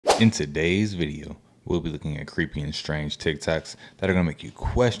In today's video, we'll be looking at creepy and strange TikToks that are going to make you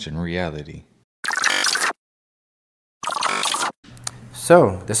question reality.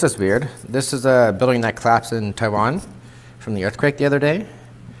 So, this is weird. This is a building that collapsed in Taiwan from the earthquake the other day.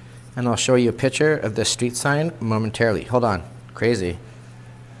 And I'll show you a picture of this street sign momentarily. Hold on. Crazy.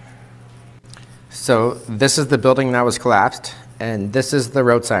 So, this is the building that was collapsed, and this is the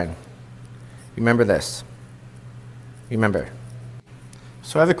road sign. Remember this. Remember.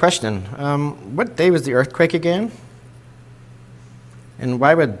 So I have a question. What day was the earthquake again? And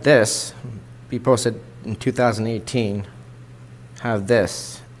why would this be posted in 2018 have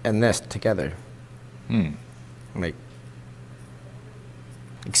this and this together? Like,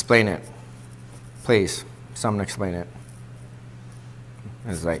 explain it. Please, someone explain it.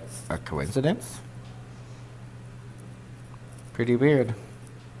 Is it like a coincidence? Pretty weird.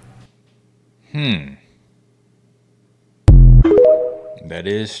 That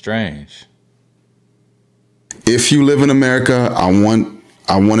is strange. If you live in America, I want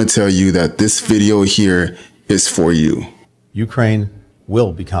to tell you that this video here is for you. Ukraine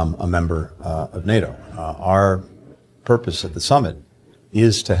will become a member of NATO. Our purpose at the summit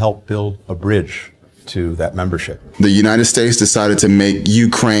is to help build a bridge to that membership. The United States decided to make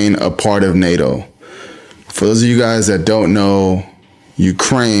Ukraine a part of NATO. For those of you guys that don't know,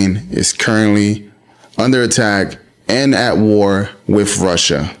 Ukraine is currently under attack and at war with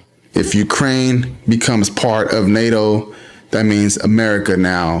Russia. If Ukraine becomes part of NATO, that means America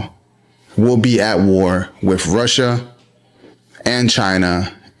now will be at war with Russia and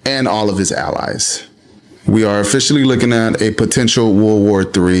China and all of its allies. We are officially looking at a potential World War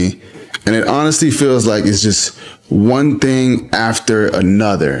III, and it honestly feels like it's just one thing after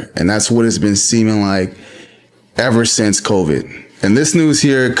another, and that's what it's been seeming like ever since COVID. And this news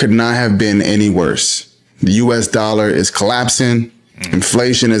here could not have been any worse. The US dollar is collapsing.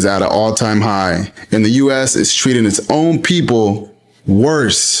 Inflation is at an all-time high. And the US is treating its own people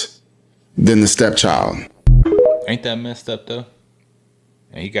worse than the stepchild. Ain't that messed up though?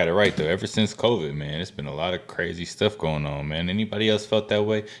 And you got it right though. Ever since COVID, man, it's been a lot of crazy stuff going on, man. Anybody else felt that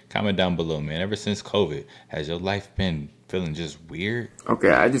way? Comment down below, man. Ever since COVID, has your life been feeling just weird?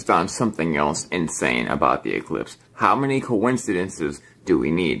 Okay, I just found something else insane about the eclipse. How many coincidences do we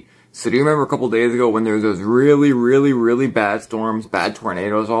need? So do you remember a couple days ago when there was those really bad storms, bad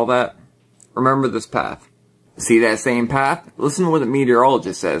tornadoes, all that? Remember this path. See that same path? Listen to what the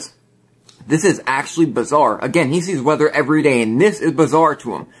meteorologist says. This is actually bizarre. Again, he sees weather every day, and this is bizarre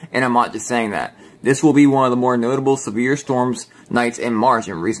to him. And I'm not just saying that. This will be one of the more notable severe storms nights in March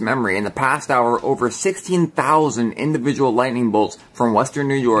in recent memory. In the past hour, over 16,000 individual lightning bolts from western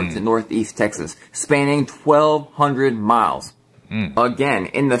New York to northeast Texas, spanning 1,200 miles. Again,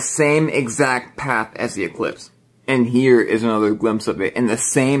 in the same exact path as the eclipse. And here is another glimpse of it in the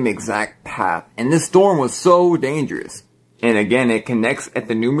same exact path. And this storm was so dangerous. And again, it connects at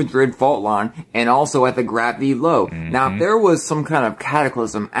the New Madrid fault line and also at the gravity low. Now, if there was some kind of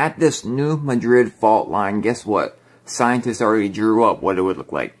cataclysm at this New Madrid fault line, guess what? Scientists already drew up what it would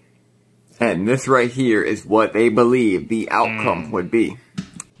look like. And this right here is what they believe the outcome would be.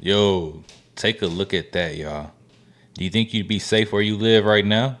 Yo, take a look at that, y'all. Do you think you'd be safe where you live right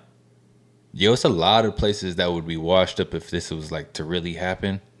now? Yo, it's a lot of places that would be washed up if this was like to really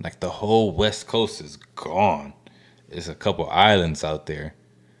happen. Like the whole West Coast is gone. There's a couple islands out there.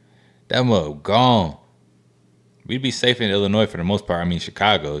 That mug gone. We'd be safe in Illinois for the most part. I mean,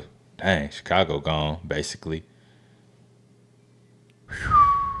 Chicago. Dang, Chicago gone, basically.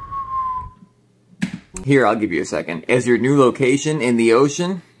 Here, I'll give you a second. Is your new location in the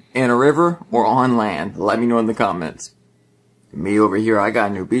ocean, in a river, or on land? Let me know in the comments. Me over here, I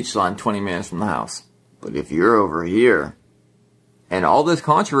got a new beach line 20 minutes from the house. But if you're over here, and all this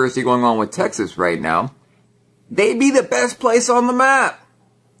controversy going on with Texas right now, they'd be the best place on the map.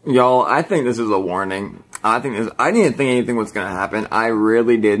 Y'all, I think this is a warning. I didn't think anything was going to happen. I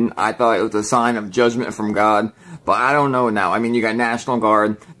really didn't. I thought it was a sign of judgment from God. But I don't know now. I mean, you got National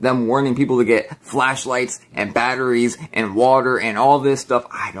Guard, them warning people to get flashlights and batteries and water and all this stuff.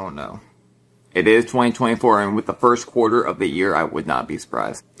 I don't know. It is 2024, and with the first quarter of the year, I would not be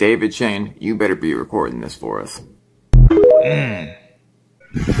surprised. David Shane, you better be recording this for us. Can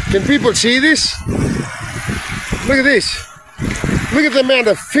people see this? Look at this. Look at the amount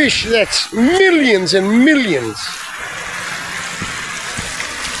of fish. That's millions and millions.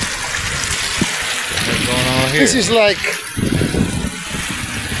 What's going on here? This is like,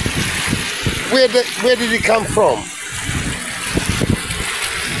 where did it come from?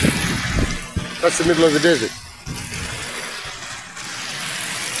 That's the middle of the desert.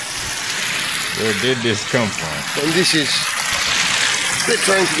 Where did this come from? And this is They're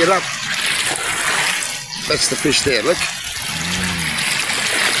trying to get up. That's the fish there, look.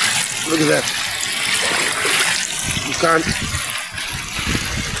 Look at that. You can't...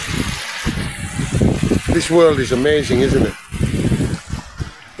 This world is amazing, isn't it?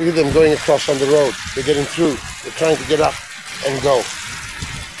 Look at them going across on the road. They're getting through. They're trying to get up and go.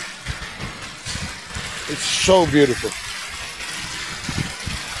 It's so beautiful.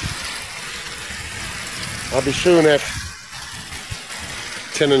 I'll be soon at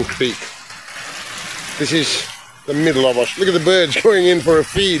Tennant Creek. This is the middle of us. Look at the birds going in for a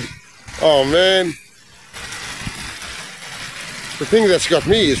feed. Oh man. The thing that's got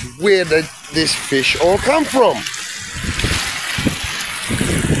me is where did this fish all come from?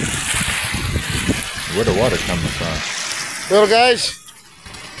 Where the water coming from? Well guys,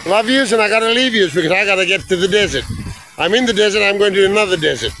 love yous and I gotta leave yous because I gotta get to the desert. I'm in the desert, I'm going to another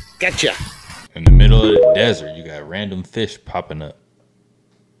desert. Gotcha. In the middle of the desert, you got random fish popping up.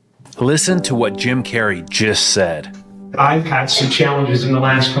 Listen to what Jim Carrey just said. I've had some challenges in the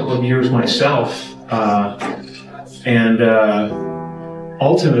last couple of years myself, and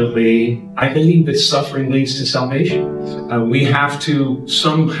ultimately, I believe that suffering leads to salvation. We have to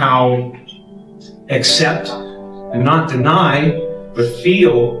somehow accept and not deny, but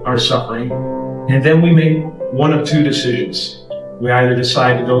feel our suffering, and then we make one of two decisions. We either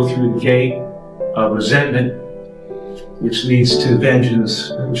decide to go through the gate of resentment, which leads to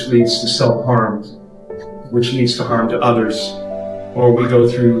vengeance, which leads to self-harm, which leads to harm to others, or we go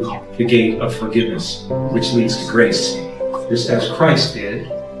through the gate of forgiveness, which leads to grace. Just as Christ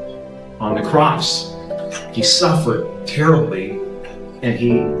did on the cross. He suffered terribly, and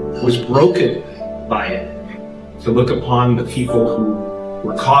he was broken by it. To look upon the people who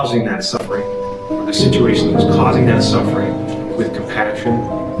were causing that suffering, or the situation that was causing that suffering, with compassion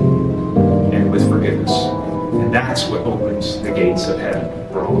and with forgiveness. And that's what opens the gates of heaven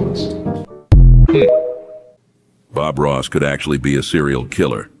for all of us. Bob Ross could actually be a serial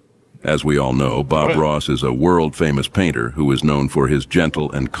killer. As we all know, Bob Ross is a world-famous painter who is known for his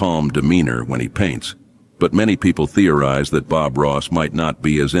gentle and calm demeanor when he paints. But many people theorize that Bob Ross might not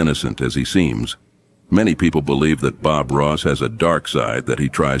be as innocent as he seems. Many people believe that Bob Ross has a dark side that he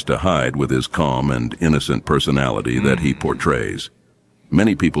tries to hide with his calm and innocent personality that he portrays.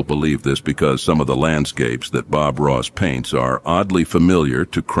 Many people believe this because some of the landscapes that Bob Ross paints are oddly familiar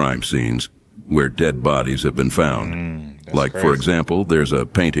to crime scenes where dead bodies have been found. Like, for example, there's a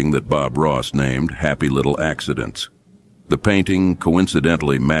painting that Bob Ross named Happy Little Accidents. The painting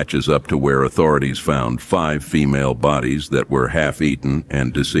coincidentally matches up to where authorities found 5 female bodies that were half-eaten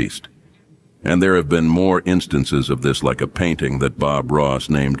and deceased. And there have been more instances of this, like a painting that Bob Ross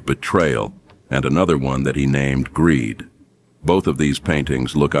named Betrayal and another one that he named Greed. Both of these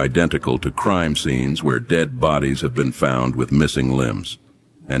paintings look identical to crime scenes where dead bodies have been found with missing limbs.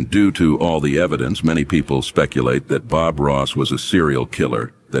 And due to all the evidence, many people speculate that Bob Ross was a serial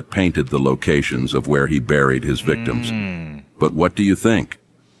killer that painted the locations of where he buried his victims. But what do you think?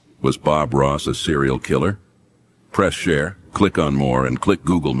 Was Bob Ross a serial killer? Press share, click on more, and click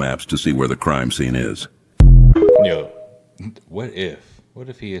Google Maps to see where the crime scene is. Yo, what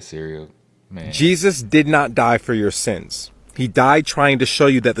if he is serial? Man. Jesus did not die for your sins. He died trying to show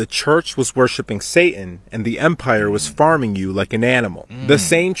you that the church was worshiping Satan and the empire was farming you like an animal. The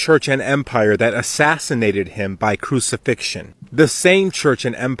same church and empire that assassinated him by crucifixion. The same church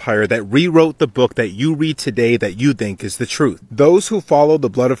and empire that rewrote the book that you read today that you think is the truth. Those who follow the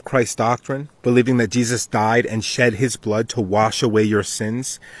blood of Christ doctrine, believing that Jesus died and shed his blood to wash away your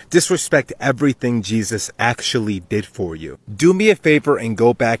sins, disrespect everything Jesus actually did for you. Do me a favor and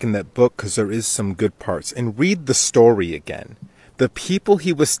go back in that book, because there is some good parts, and read the story again. The people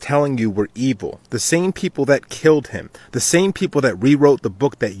he was telling you were evil, the same people that killed him, the same people that rewrote the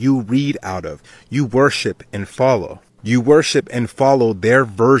book that you read out of, you worship and follow. You worship and follow their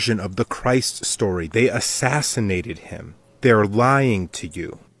version of the Christ story. They assassinated him. They're lying to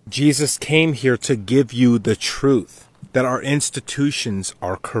you. Jesus came here to give you the truth, that our institutions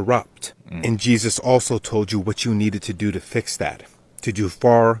are corrupt. And Jesus also told you what you needed to do to fix that, to do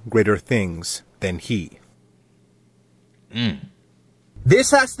far greater things than he.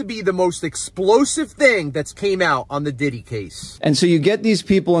 This has to be the most explosive thing that's came out on the Diddy case. And so you get these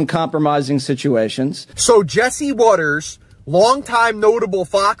people in compromising situations. So Jesse Waters, longtime notable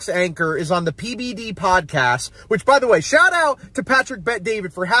Fox anchor, is on the PBD podcast, which, by the way, shout out to Patrick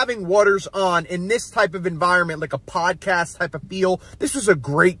Bet-David for having Waters on in this type of environment, like a podcast type of feel. This was a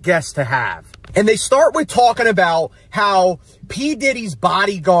great guest to have. And they start with talking about how P. Diddy's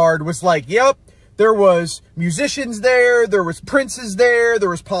bodyguard was like, yep, there was musicians there, there was princes there, there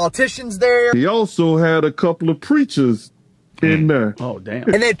was politicians there. He also had a couple of preachers in there. Oh, damn.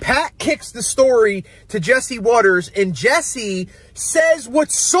 And then Pat kicks the story to Jesse Waters, and Jesse says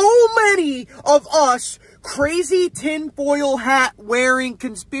what so many of us crazy tinfoil hat wearing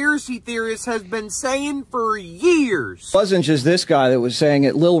conspiracy theorists has been saying for years. It wasn't just this guy that was saying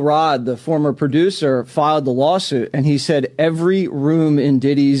it. Lil Rod, the former producer, filed the lawsuit, and he said every room in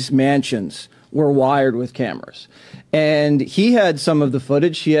Diddy's mansions were wired with cameras. And he had some of the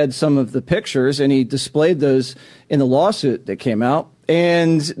footage, he had some of the pictures, and he displayed those in the lawsuit that came out.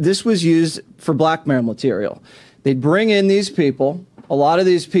 And this was used for blackmail material. They'd bring in these people. A lot of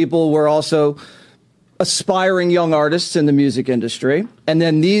these people were also aspiring young artists in the music industry. And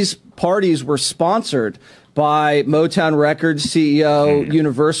then these parties were sponsored by Motown Records CEO,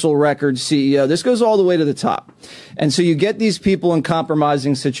 Universal Records CEO. This goes all the way to the top. And so you get these people in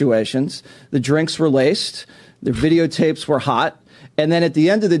compromising situations. The drinks were laced. The videotapes were hot. And then at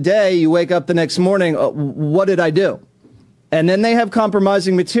the end of the day, you wake up the next morning, what did I do? And then they have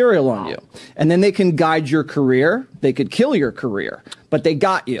compromising material on you. And then they can guide your career. They could kill your career, but they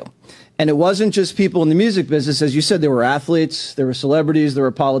got you. And it wasn't just people in the music business. As you said, there were athletes, there were celebrities, there were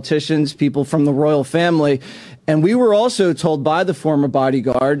politicians, people from the royal family. And we were also told by the former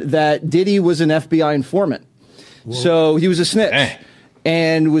bodyguard that Diddy was an FBI informant. Whoa. So he was a snitch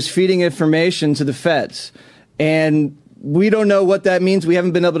and was feeding information to the feds. And we don't know what that means. We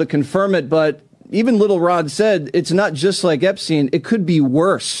haven't been able to confirm it, but even Little Rod said it's not just like Epstein. It could be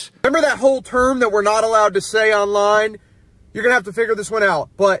worse. Remember that whole term that we're not allowed to say online? You're going to have to figure this one out.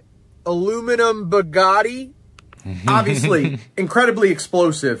 But aluminum Bugatti, obviously incredibly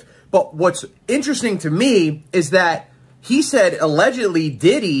explosive. But what's interesting to me is that he said allegedly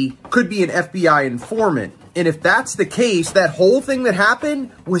Diddy could be an FBI informant. And if that's the case, that whole thing that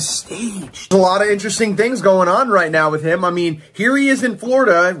happened was staged. There's a lot of interesting things going on right now with him. I mean, here he is in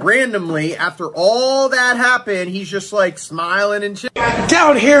Florida randomly. After all that happened, he's just like smiling and shit.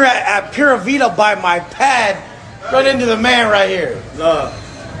 Down here at Pura Vida by my pad, run into the man right here.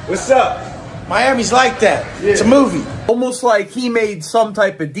 What's up? Miami's like that. Yeah. It's a movie. Almost like he made some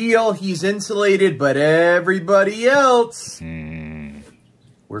type of deal. He's insulated, but everybody else,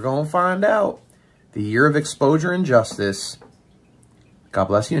 we're going to find out. The year of exposure and justice. God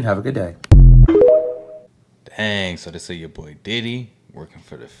bless you and have a good day. Dang, so this is your boy Diddy working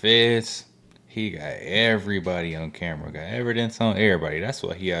for the feds. He got everybody on camera, got evidence on everybody. That's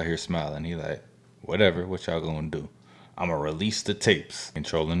why he out here smiling. He like, whatever, what y'all gonna do? I'm gonna release the tapes.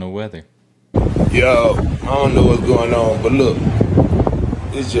 Controlling the weather. Yo, I don't know what's going on, but look,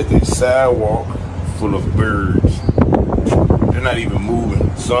 it's just a sidewalk full of birds. They're not even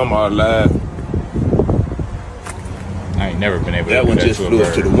moving. Some are alive. I ain't never been able to that do one that just to flew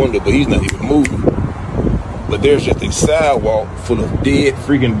up to the window, but he's not even moving. But there's just a sidewalk full of dead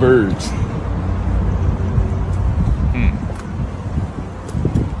freaking birds.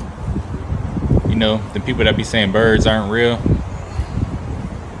 You know, the people that be saying birds aren't real.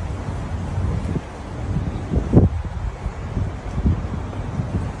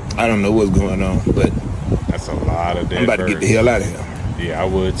 I don't know what's going on, but that's a lot of dead I'm about birds. to get the hell out of here. Yeah, I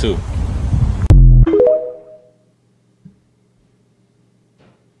would too.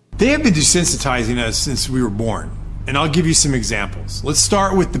 They have been desensitizing us since we were born. And I'll give you some examples. Let's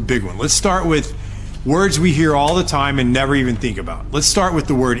start with the big one. Let's start with words we hear all the time and never even think about. Let's start with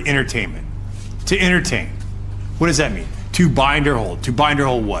the word entertainment. To entertain. What does that mean? To bind or hold. To bind or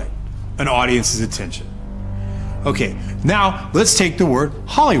hold what? An audience's attention. Okay, now let's take the word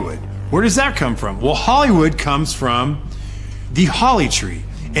Hollywood. Where does that come from? Well, Hollywood comes from the holly tree.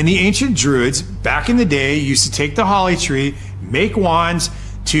 And the ancient Druids, back in the day, used to take the holly tree, make wands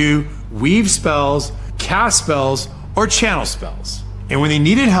to weave spells, cast spells, or channel spells. And when they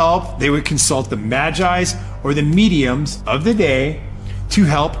needed help, they would consult the Magi's or the mediums of the day to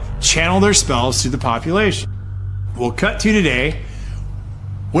help channel their spells to the population. We'll cut to today.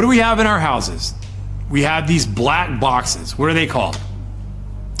 What do we have in our houses? We have these black boxes. What are they called?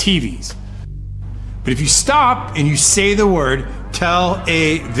 TVs. But if you stop and you say the word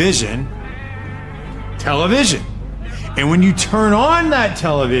television, television. And when you turn on that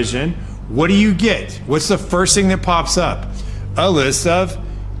television, what do you get? What's the first thing that pops up? A list of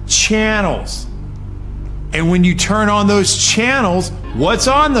channels. And when you turn on those channels, what's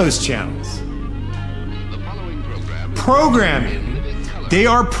on those channels? Programming. They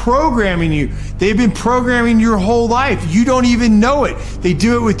are programming you. They've been programming your whole life. You don't even know it. They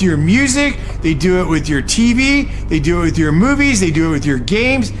do it with your music. They do it with your TV. They do it with your movies. They do it with your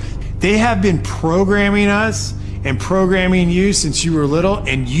games. They have been programming us and programming you since you were little,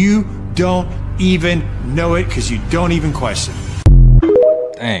 and you don't even know it because you don't even question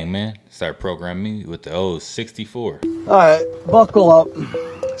it. Dang, man. Start programming me with the old 64. All right, buckle up.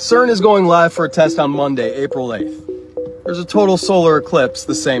 CERN is going live for a test on Monday, April 8th. There's a total solar eclipse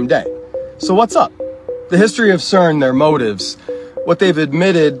the same day. So what's up? The history of CERN, their motives, what they've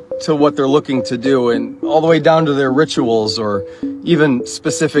admitted to what they're looking to do, and all the way down to their rituals or even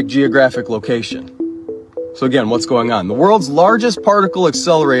specific geographic location. So again, what's going on? The world's largest particle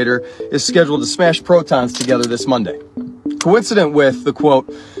accelerator is scheduled to smash protons together this Monday, coincident with the,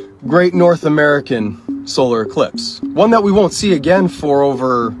 quote, Great North American solar eclipse, one that we won't see again for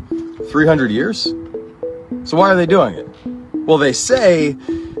over 300 years. So why are they doing it? Well, they say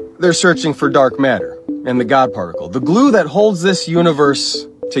they're searching for dark matter and the God particle, the glue that holds this universe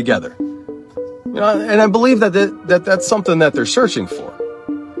together. You know, and I believe that's something that they're searching for.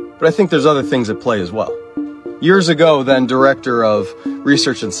 But I think there's other things at play as well. Years ago, then, director of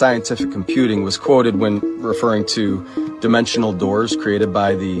research and scientific computing was quoted when referring to dimensional doors created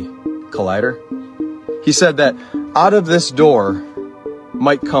by the collider. He said that out of this door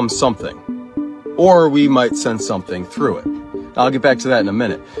might come something, or we might send something through it. I'll get back to that in a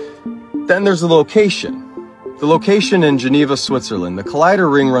minute. Then there's the location. The location in Geneva, Switzerland. The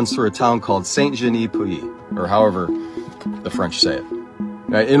collider ring runs through a town called Saint-Genis-Pouilly, or however the French say it.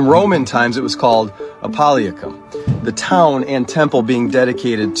 In Roman times, it was called Apolliacum, the town and temple being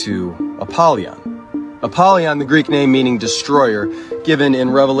dedicated to Apollyon. Apollyon, the Greek name meaning destroyer, given in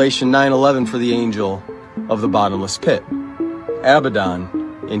Revelation 9:11 for the angel of the bottomless pit. Abaddon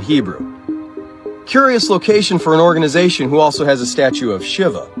in Hebrew. Curious location for an organization who also has a statue of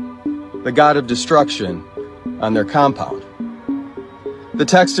Shiva, the god of destruction, on their compound. The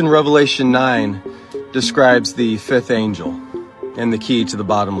text in Revelation 9 describes the fifth angel and the key to the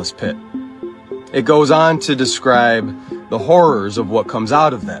bottomless pit. It goes on to describe the horrors of what comes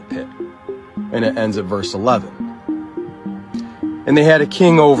out of that pit, and it ends at verse 11. And they had a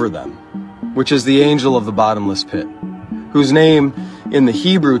king over them, which is the angel of the bottomless pit, whose name in the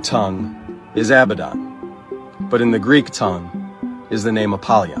Hebrew tongue is Abaddon, but in the Greek tongue is the name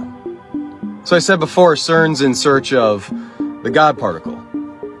Apollyon. So I said before, CERN's in search of the God particle,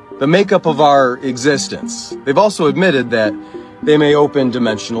 the makeup of our existence. They've also admitted that they may open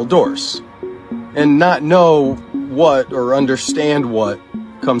dimensional doors and not know what or understand what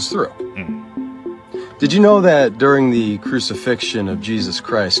comes through. Did you know that during the crucifixion of Jesus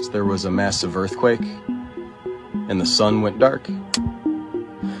Christ, there was a massive earthquake and the sun went dark?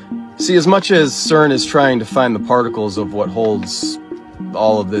 See, as much as CERN is trying to find the particles of what holds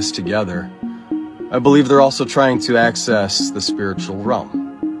all of this together, I believe they're also trying to access the spiritual realm.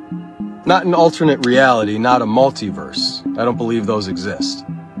 Not an alternate reality, not a multiverse. I don't believe those exist.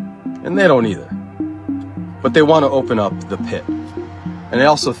 And they don't either. But they want to open up the pit. And I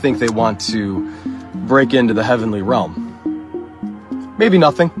also think they want to break into the heavenly realm. Maybe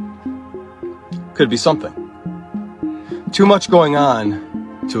nothing. Could be something. Too much going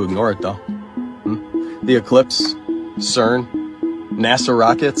on to ignore it, though. The eclipse, CERN, NASA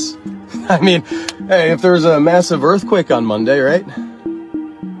rockets. I mean, hey, if there's a massive earthquake on Monday, right?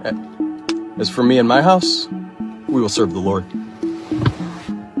 As for me and my house, we will serve the Lord.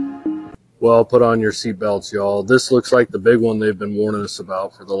 Well, put on your seatbelts, y'all. This looks like the big one they've been warning us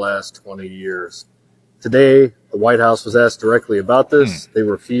about for the last 20 years. Today, the White House was asked directly about this. They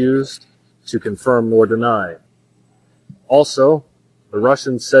refused to confirm nor deny. Also, the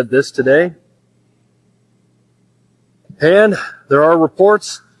Russians said this today. And there are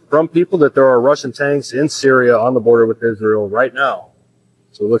reports from people that there are Russian tanks in Syria on the border with Israel right now.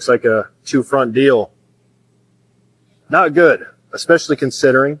 So it looks like a two-front deal. Not good, especially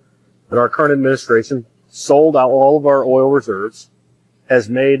considering that our current administration sold out all of our oil reserves, has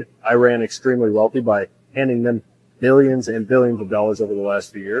made Iran extremely wealthy by handing them billions and billions of dollars over the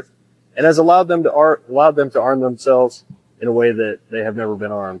last few years, and has allowed them to arm themselves in a way that they have never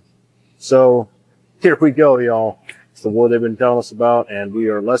been armed. So here we go, y'all. It's the war they've been telling us about, and we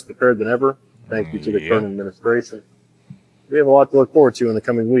are less prepared than ever, thank you to the current administration. We have a lot to look forward to in the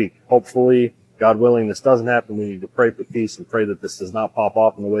coming week. Hopefully, God willing, this doesn't happen. We need to pray for peace and pray that this does not pop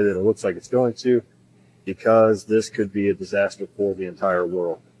off in the way that it looks like it's going to, because this could be a disaster for the entire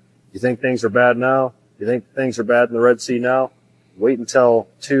world. You think things are bad now? You think things are bad in the Red Sea now? Wait until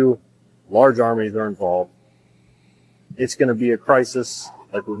two large armies are involved. It's going to be a crisis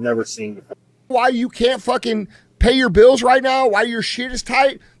like we've never seen before. Why you can't fucking pay your bills right now? Why your shit is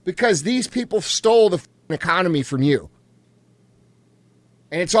tight? Because these people stole the economy from you.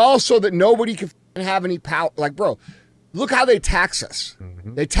 And it's also that nobody can have any power. Like, bro, look how they tax us.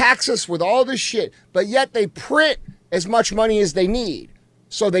 They tax us with all this shit, but yet they print as much money as they need.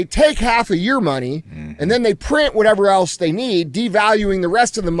 So they take half of your money and then they print whatever else they need, devaluing the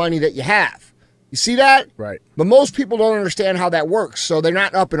rest of the money that you have. You see that? Right. But most people don't understand how that works, so they're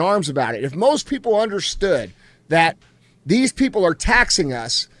not up in arms about it. If most people understood that these people are taxing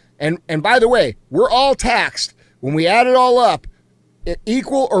us, and by the way, we're all taxed. When we add it all up, it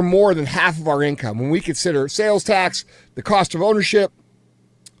equal or more than half of our income. When we consider sales tax, the cost of ownership,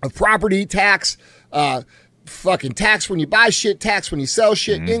 of property tax, fucking tax when you buy shit, tax when you sell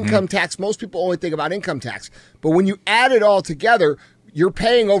shit, income tax. Most people only think about income tax. But when you add it all together, you're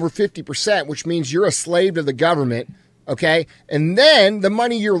paying over 50%, which means you're a slave to the government, okay? And then the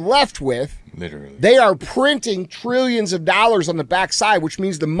money you're left with, literally, they are printing trillions of dollars on the backside, which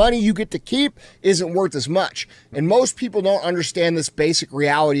means the money you get to keep isn't worth as much. And most people don't understand this basic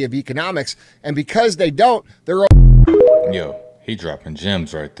reality of economics. And because they don't, they're... Yo, he dropping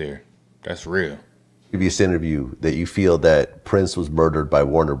gems right there. That's real. Previous interview that you feel that Prince was murdered by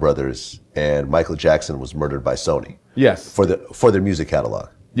Warner Brothers and Michael Jackson was murdered by Sony. Yes. For their music catalog.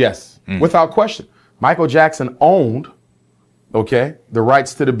 Yes, without question. Michael Jackson owned, the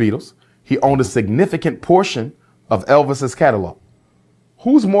rights to the Beatles. He owned a significant portion of Elvis's catalog.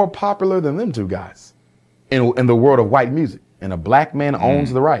 Who's more popular than them two guys in the world of white music? And a black man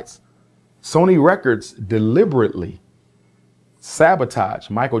owns the rights. Sony Records deliberately sabotaged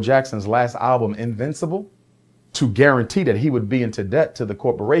Michael Jackson's last album, Invincible, to guarantee that he would be into debt to the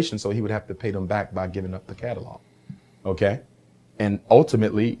corporation, so he would have to pay them back by giving up the catalog. Okay? And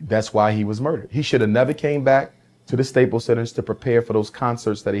ultimately, that's why he was murdered. He should have never came back to the Staples Centers to prepare for those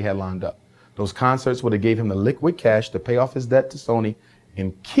concerts that he had lined up. Those concerts would have gave him the liquid cash to pay off his debt to Sony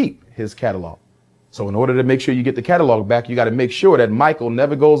and keep his catalog. So in order to make sure you get the catalog back, you got to make sure that Michael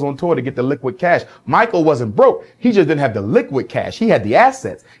never goes on tour to get the liquid cash. Michael wasn't broke. He just didn't have the liquid cash. He had the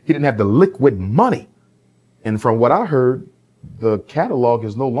assets. He didn't have the liquid money. And from what I heard, the catalog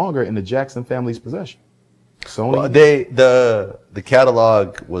is no longer in the Jackson family's possession. Sony. Well, the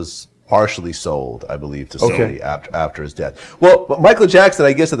catalog was partially sold, I believe, to Sony after his death. Well, but Michael Jackson,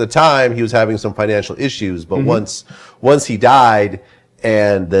 I guess at the time he was having some financial issues, but once he died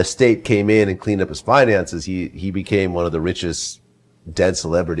and the state came in and cleaned up his finances, he became one of the richest dead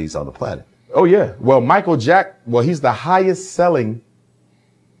celebrities on the planet. Oh yeah. Well, he's the highest selling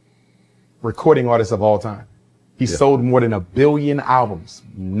recording artist of all time. He sold more than 1 billion albums.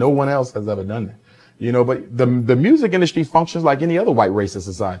 No one else has ever done that. But the music industry functions like any other white racist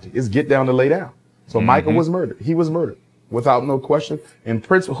society. It's get down to lay down. So Michael was murdered. He was murdered without no question. And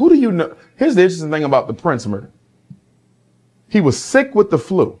Prince, who do you know? Here's the interesting thing about the Prince murder. He was sick with the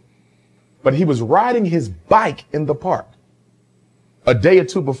flu, but he was riding his bike in the park a day or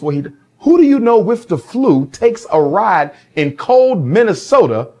two before who do you know with the flu takes a ride in cold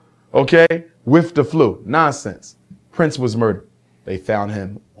Minnesota, with the flu? Nonsense. Prince was murdered. They found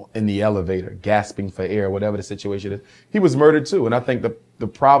him in the elevator, gasping for air, whatever the situation is. He was murdered too. And I think the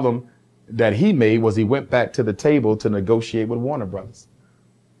problem that he made was he went back to the table to negotiate with Warner Brothers.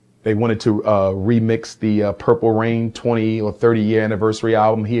 They wanted to remix the Purple Rain 20 or 30 year anniversary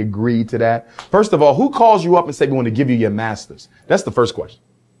album. He agreed to that. First of all, who calls you up and say, we want to give you your masters? That's the first question.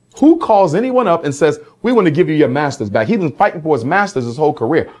 Who calls anyone up and says, we want to give you your masters back? He's been fighting for his masters his whole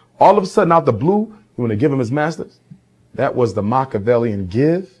career. All of a sudden, out the blue, you want to give him his masters? That was the Machiavellian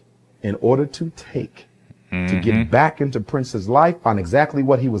give in order to take, to get back into Prince's life, find exactly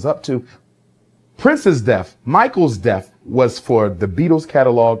what he was up to. Prince's death, Michael's death, was for the Beatles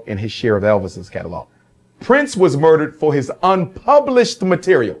catalog and his share of Elvis's catalog. Prince was murdered for his unpublished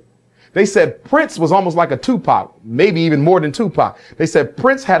material. They said Prince was almost like a Tupac, maybe even more than Tupac. They said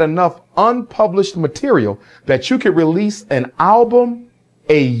Prince had enough unpublished material that you could release an album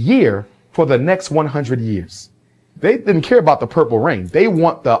a year for the next 100 years. They didn't care about the Purple Rain. They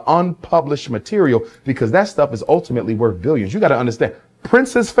want the unpublished material because that stuff is ultimately worth billions. You got to understand,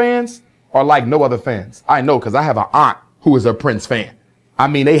 Prince's fans are like no other fans. I know because I have an aunt who is a Prince fan. I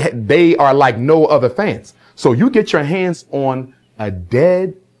mean, they are like no other fans. So you get your hands on a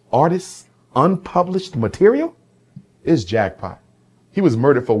dead artist's unpublished material, is jackpot. He was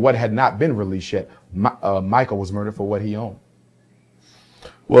murdered for what had not been released yet. Michael was murdered for what he owned.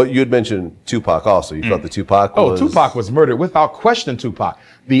 Well, you had mentioned Tupac also. You felt that Tupac was... Oh, Tupac was murdered without question, Tupac.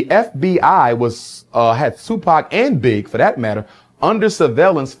 The FBI was had Tupac and Big, for that matter, under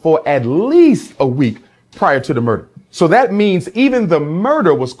surveillance for at least a week prior to the murder. So that means even the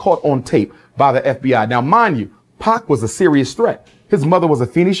murder was caught on tape by the FBI. Now, mind you, Pac was a serious threat. His mother was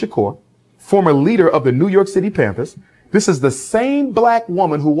Afeni Shakur, former leader of the New York City Panthers. This is the same black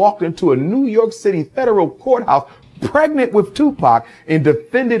woman who walked into a New York City federal courthouse pregnant with Tupac, and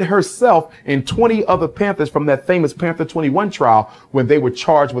defended herself and 20 other Panthers from that famous Panther 21 trial when they were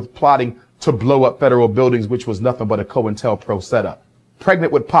charged with plotting to blow up federal buildings, which was nothing but a COINTELPRO setup.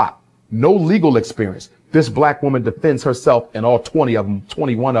 Pregnant with Pac, no legal experience. This black woman defends herself, and all 20 of them,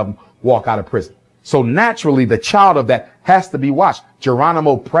 21 of them, walk out of prison. So naturally, the child of that has to be watched.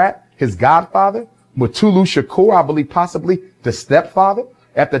 Geronimo Pratt, his godfather, Mutulu Shakur, I believe possibly the stepfather.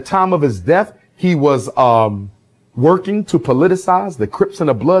 At the time of his death, he was working to politicize the Crips and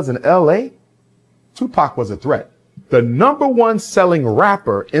the Bloods in L.A. Tupac was a threat. The #1 selling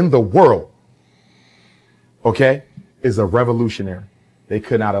rapper in the world, okay, is a revolutionary. They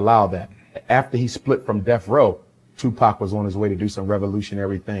could not allow that. After he split from Death Row, Tupac was on his way to do some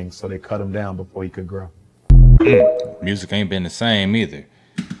revolutionary things, so they cut him down before he could grow. Music ain't been the same either.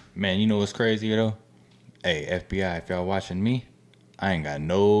 Man, you know what's crazy though? Hey, FBI, if y'all watching me, I ain't got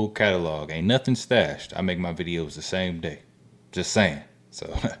no catalog. Ain't nothing stashed. I make my videos the same day. Just saying. So,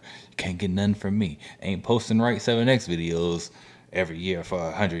 you can't get nothing from me. Ain't posting Right 7X videos every year for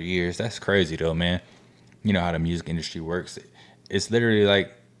 100 years. That's crazy though, man. You know how the music industry works. It's literally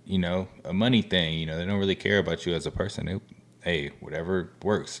like, you know, a money thing. You know, they don't really care about you as a person. Hey, whatever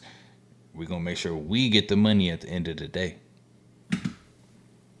works. We're going to make sure we get the money at the end of the day.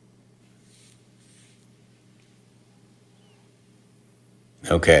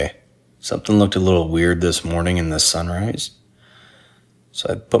 Okay, something looked a little weird this morning in the sunrise. So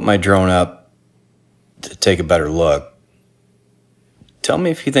I put my drone up to take a better look. Tell me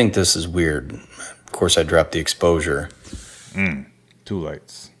if you think this is weird. Of course, I dropped the exposure. 2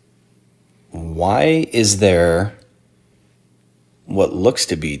 lights. Why is there what looks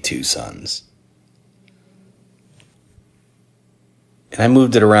to be 2 suns? And I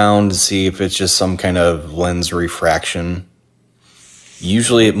moved it around to see if it's just some kind of lens refraction.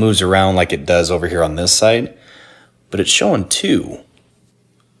 Usually it moves around like it does over here on this side, but it's showing 2.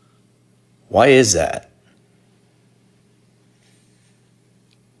 Why is that?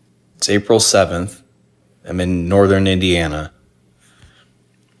 It's April 7th. I'm in northern Indiana.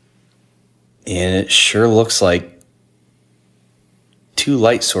 And it sure looks like 2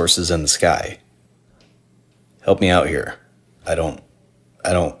 light sources in the sky. Help me out here. I don't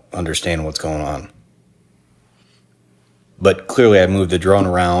understand what's going on. But clearly I moved the drone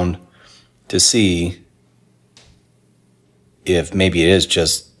around to see if maybe it is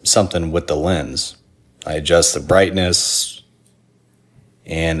just something with the lens. I adjust the brightness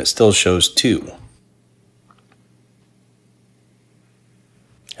and it still shows 2.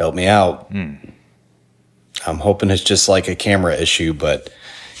 Help me out. I'm hoping it's just like a camera issue, but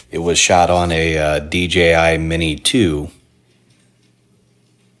it was shot on a DJI Mini 2.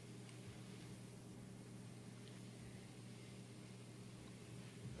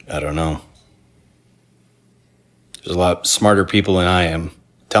 I don't know. There's a lot smarter people than I am.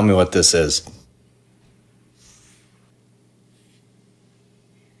 Tell me what this is.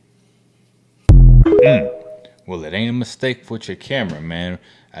 Well, it ain't a mistake with your camera, man.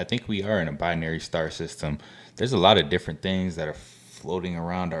 I think we are in a binary star system. There's a lot of different things that are floating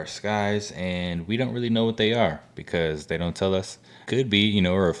around our skies, and we don't really know what they are because they don't tell us. Could be, you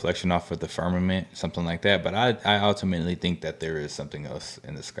know, a reflection off of the firmament, something like that. But I ultimately think that there is something else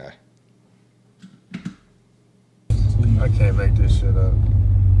in the sky. I can't make this shit up.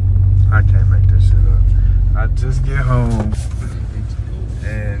 I can't make this shit up. I just get home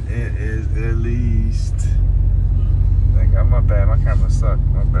and it is at least, like, my bad, my camera sucked.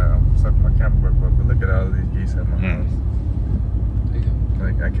 My bad, I'm sucking my camera work, but look at all of these geese at my house.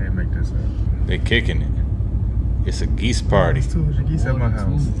 Like, I can't make this up. They're kicking it. It's a geese party. There's 200 geese at my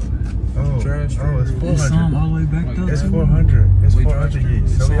house. Oh, it's 400. All the way back there. It's 400. It's 400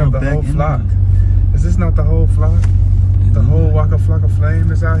 geese. So we have the whole flock. Is this not the whole flock? The whole Waka Flocka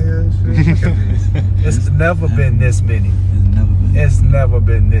Flame is out here. Look at this. It's never been this many. It's never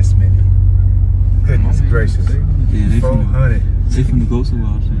been this many. Goodness gracious. 400. They finna go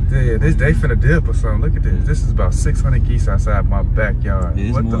somewhere. Yeah, they finna dip or something. Look at this. This is about 600 geese outside my backyard.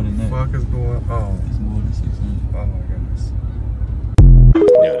 Yeah, what the fuck is going on? It's more than 600. Oh my goodness.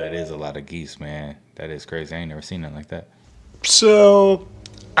 Yo, that is a lot of geese, man. That is crazy. I ain't never seen nothing like that. So,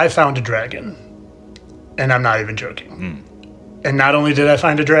 I found a dragon. And I'm not even joking. And not only did I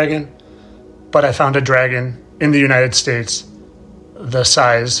find a dragon, but I found a dragon in the United States the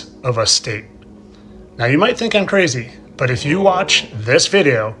size of a state. Now, you might think I'm crazy, but if you watch this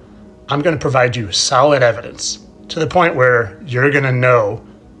video, I'm going to provide you solid evidence to the point where you're going to know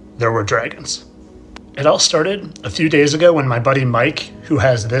there were dragons. It all started a few days ago when my buddy Mike, who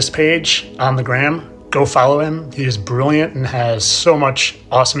has this page on the gram, go follow him. He is brilliant and has so much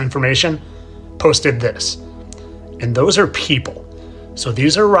awesome information, posted this. And those are people. So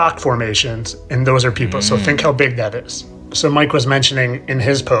these are rock formations, and those are people. So think how big that is. So Mike was mentioning in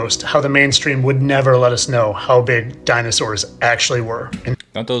his post how the mainstream would never let us know how big dinosaurs actually were. And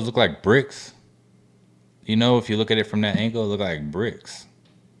don't those look like bricks? You know, if you look at it from that angle, it look like bricks.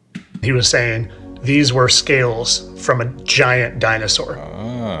 He was saying these were scales from a giant dinosaur.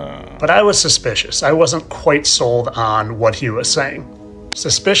 But I was suspicious. I wasn't quite sold on what he was saying.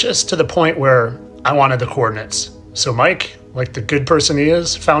 Suspicious to the point where I wanted the coordinates. So Mike, like the good person he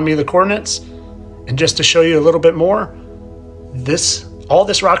is, found me the coordinates. And just to show you a little bit more, all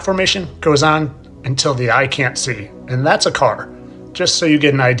this rock formation goes on until the eye can't see. And that's a car, just so you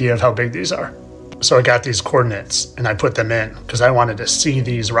get an idea of how big these are. So I got these coordinates and I put them in because I wanted to see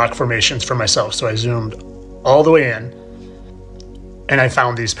these rock formations for myself. So I zoomed all the way in and I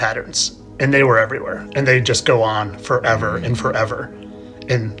found these patterns, and they were everywhere, and they just go on forever and forever.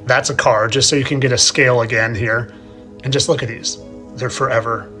 And that's a car, just so you can get a scale again here. And just look at these. They're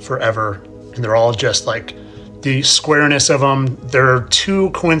forever, forever. And they're all just like the squareness of them. They're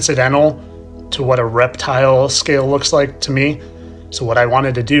too coincidental to what a reptile scale looks like to me. So what I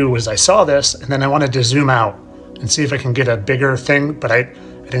wanted to do was I saw this, and then I wanted to zoom out and see if I can get a bigger thing, but I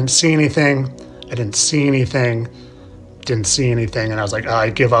didn't see anything. I didn't see anything. Didn't see anything. And I was like, oh, I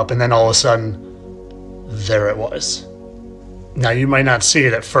give up. And then all of a sudden, there it was. Now, you might not see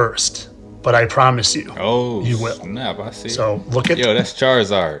it at first, but I promise you, you will. Snap, I see. So look at that's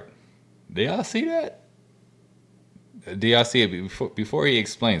Charizard. Do y'all see that? Do y'all see it before he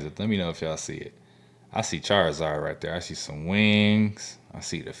explains it? Let me know if y'all see it. I see Charizard right there. I see some wings. I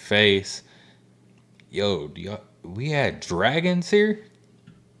see the face. Yo, we had dragons here?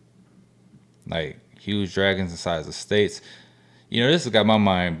 Like huge dragons the size of states. You know, this has got my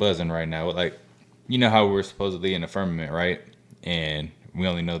mind buzzing right now. Like, you know how we're supposedly in the firmament, right? And we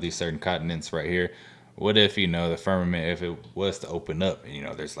only know these certain continents right here. What if, you know, the firmament, if it was to open up, and, you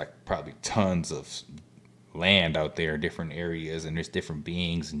know, there's like probably tons of land out there, different areas, and there's different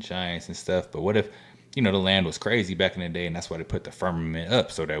beings and giants and stuff. But what if, you know, the land was crazy back in the day, and that's why they put the firmament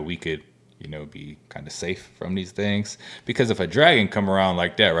up, so that we could, you know, be kind of safe from these things? Because if a dragon come around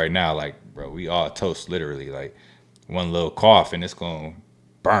like that right now, like, bro, we all toast literally. Like, one little cough and it's gonna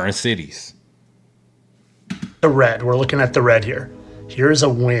burn cities. The red, we're looking at the red here. Here's a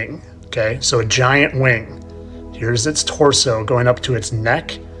wing, okay? So a giant wing. Here's its torso going up to its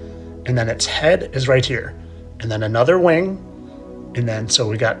neck, and then its head is right here. And then another wing, and then, so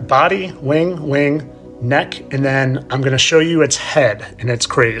we got body, wing, neck, and then I'm gonna show you its head, and it's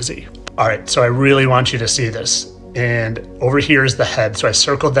crazy. All right, so I really want you to see this. And over here is the head, so I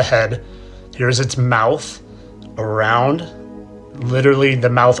circled the head. Here's its mouth around. Literally, the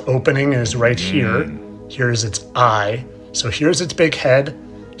mouth opening is right here. Here's its eye. So here's its big head.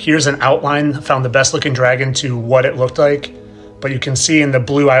 Here's an outline. Found the best looking dragon to what it looked like. But you can see in the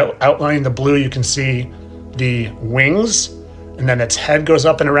blue outline, the blue, you can see the wings. And then its head goes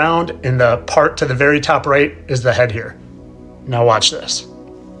up and around. And the part to the very top right is the head here. Now watch this.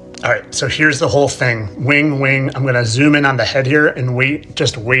 All right, so here's the whole thing. Wing. I'm gonna zoom in on the head here and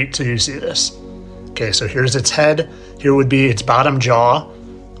just wait till you see this. Okay, so here's its head. Here would be its bottom jaw.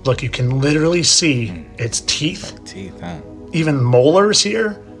 Look, you can literally see its teeth. Teeth, huh? Even molars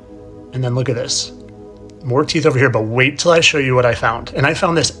here. And then look at this. More teeth over here, but wait till I show you what I found. And I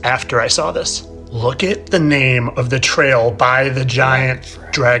found this after I saw this. Look at the name of the trail by the giant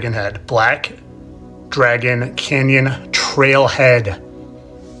dragon head. Black Dragon Canyon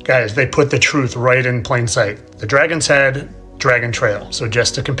Trailhead. Guys, they put the truth right in plain sight. The Dragon's Head, Dragon Trail. So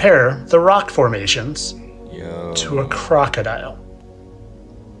just to compare the rock formations to a crocodile.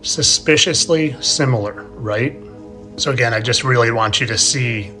 Suspiciously similar, right? So again, I just really want you to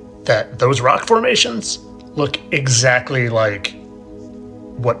see that those rock formations look exactly like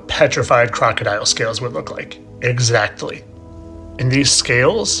what petrified crocodile scales would look like. Exactly. And these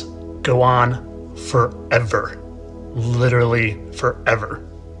scales go on forever. Literally forever.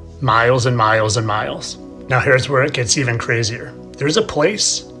 Miles and miles and miles. Now here's where it gets even crazier. There's a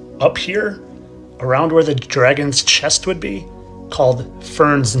place up here around where the dragon's chest would be called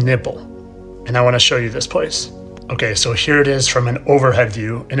Fern's Nipple. And I want to show you this place. Okay, so here it is from an overhead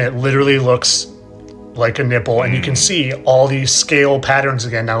view, and it literally looks like a nipple, and you can see all these scale patterns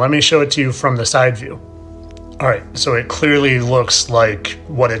again. Now let me show it to you from the side view. All right, so it clearly looks like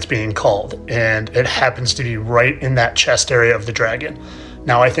what it's being called, and it happens to be right in that chest area of the dragon.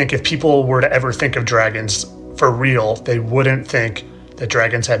 Now I think if people were to ever think of dragons for real, they wouldn't think that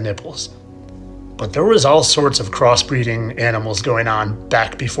dragons had nipples. But there was all sorts of crossbreeding animals going on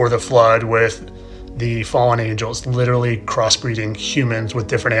back before the flood with the fallen angels, literally crossbreeding humans with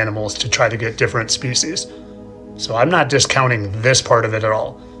different animals to try to get different species. So I'm not discounting this part of it at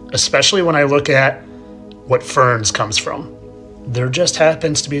all, especially when I look at what ferns comes from. There just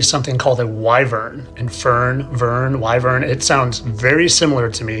happens to be something called a wyvern, and fern, vern, wyvern, it sounds very similar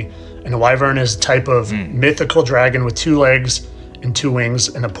to me. And a wyvern is a type of mythical dragon with 2 legs and 2 wings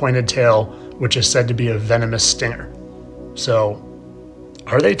and a pointed tail, which is said to be a venomous stinger. So,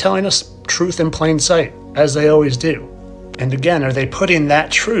 are they telling us truth in plain sight, as they always do? And again, are they putting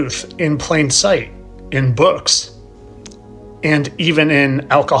that truth in plain sight in books and even in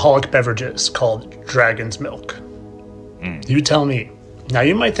alcoholic beverages called dragon's milk? You tell me. Now,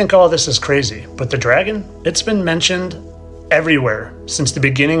 you might think all this is crazy, but the dragon, it's been mentioned everywhere since the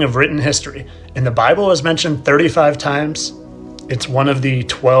beginning of written history. And the Bible is mentioned 35 times. It's one of the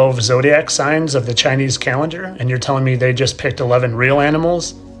 12 zodiac signs of the Chinese calendar, and you're telling me they just picked 11 real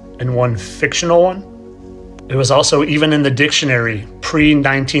animals and 1 fictional one? It was also even in the dictionary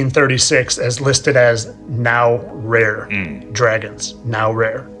pre-1936 as listed as now rare. Dragons, now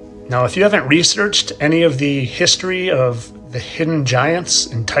rare. Now, if you haven't researched any of the history of the hidden giants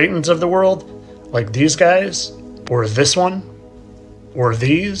and titans of the world, like these guys, or this one, or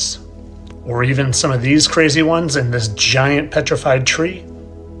these, or even some of these crazy ones in this giant petrified tree,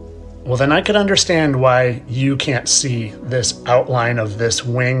 well, then I could understand why you can't see this outline of this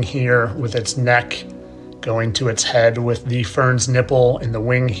wing here with its neck going to its head with the fern's nipple and the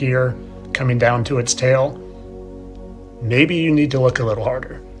wing here coming down to its tail. Maybe you need to look a little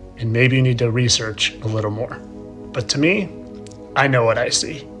harder, and maybe you need to research a little more. But to me, I know what I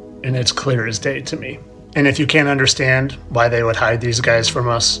see, and it's clear as day to me. And if you can't understand why they would hide these guys from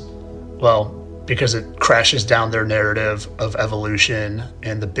us, well, because it crashes down their narrative of evolution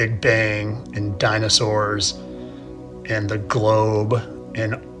and the Big Bang and dinosaurs and the globe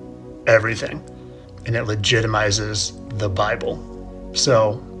and everything. And it legitimizes the Bible.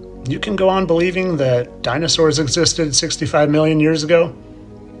 So you can go on believing that dinosaurs existed 65 million years ago,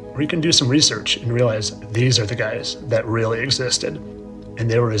 or you can do some research and realize these are the guys that really existed. And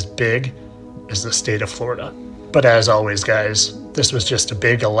they were as big as the state of Florida. But as always, guys, this was just a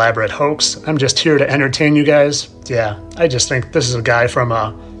big elaborate hoax. I'm just here to entertain you guys. Yeah, I just think this is a guy from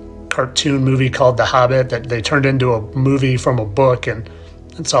a cartoon movie called The Hobbit that they turned into a movie from a book, and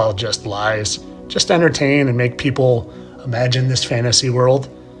it's all just lies. Just entertain and make people imagine this fantasy world,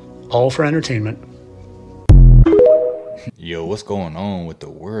 all for entertainment. Yo, what's going on with the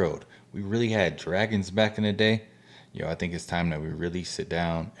world? We really had dragons back in the day. Yo, I think it's time that we really sit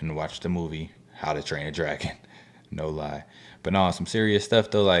down and watch the movie How to Train a Dragon. No lie. But no, some serious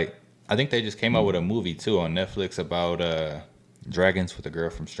stuff though. Like, I think they just came out with a movie too on Netflix about dragons with a girl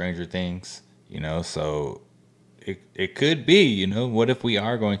from Stranger Things. You know, so it could be, you know, what if we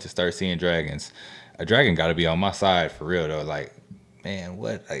are going to start seeing dragons? A dragon got to be on my side for real though. Like, man,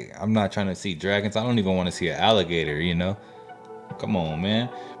 what? Like, I'm not trying to see dragons. I don't even want to see an alligator, you know? Come on, man.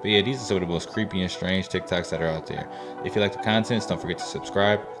 But yeah, these are some of the most creepy and strange TikToks that are out there. If you like the content, don't forget to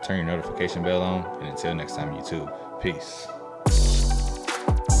subscribe, turn your notification bell on, and until next time, YouTube, peace.